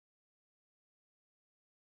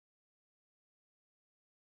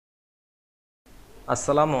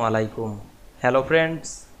Assalamu Walaikum. Hello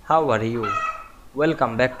friends, how are you?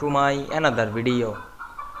 Welcome back to my another video.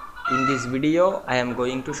 In this video, I am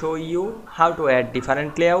going to show you how to add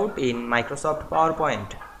different layout in Microsoft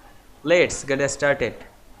PowerPoint. Let's get started.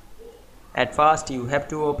 At first, you have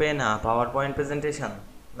to open a PowerPoint presentation.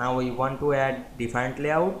 Now we want to add different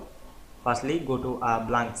layout. Firstly, go to a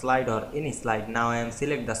blank slide or any slide. Now I am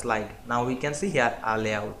select the slide. Now we can see here a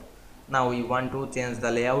layout. Now we want to change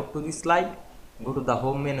the layout to this slide. Go to the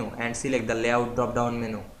home menu and select the layout drop down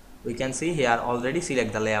menu. We can see here already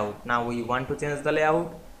select the layout. Now we want to change the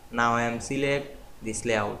layout. Now I am select this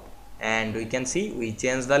layout and we can see we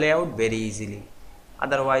change the layout very easily.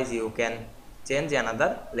 Otherwise you can change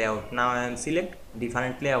another layout. Now I am select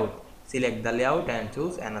different layout. Select the layout and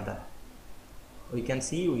choose another. We can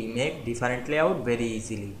see we make different layout very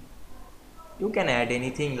easily. You can add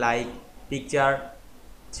anything like picture,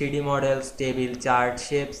 3D models, table, chart,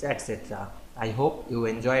 shapes, etc. I hope you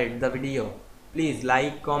enjoyed the video. Please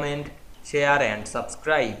like, comment, share and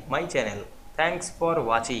subscribe my channel. Thanks for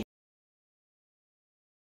watching.